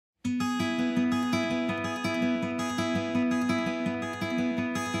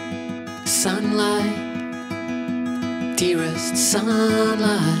Sunlight, dearest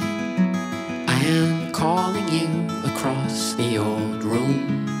sunlight, I am calling you across the old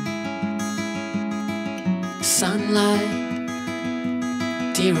room. Sunlight,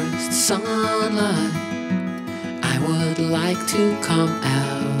 dearest sunlight, I would like to come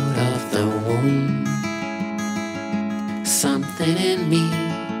out of the womb. Something in me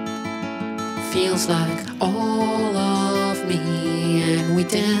feels like all of me, and we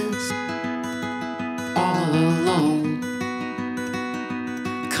dance all alone.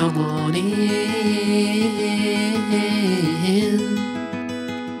 Come on in,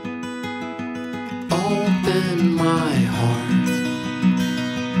 open my heart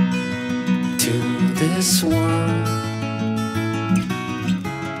to this world.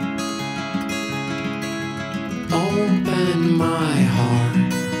 Open my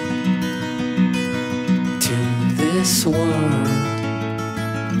heart to this world.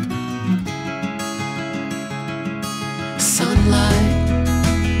 Sunlight,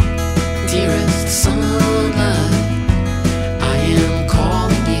 dearest sunlight, I am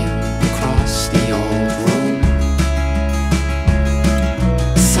calling you across the old room.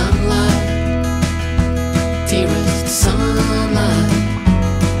 Sunlight, dearest sunlight,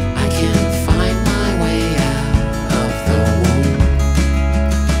 I can't find my way out of the womb.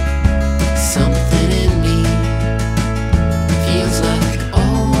 Something in me feels like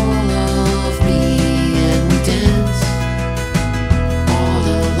all of me, and we dance all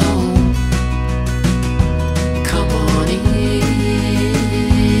alone. Come on in,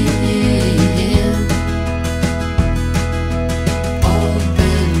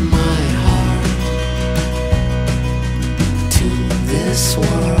 open my heart to this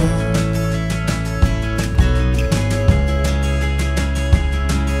world.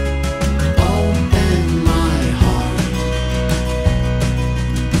 Open my heart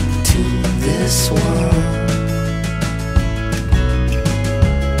to this world.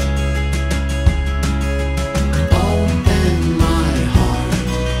 Open my heart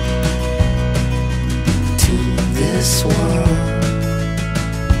to this world. Open my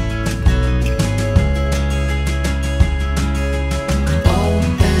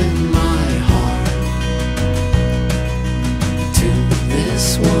heart to this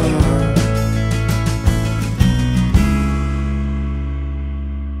world.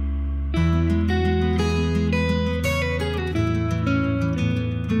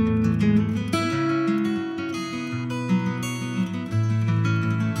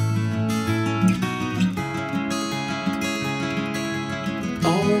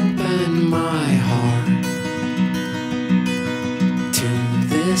 Open my heart to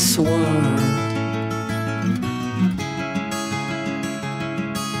this world.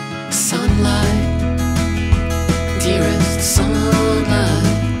 Sunlight, dearest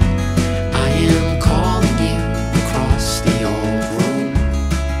sunlight,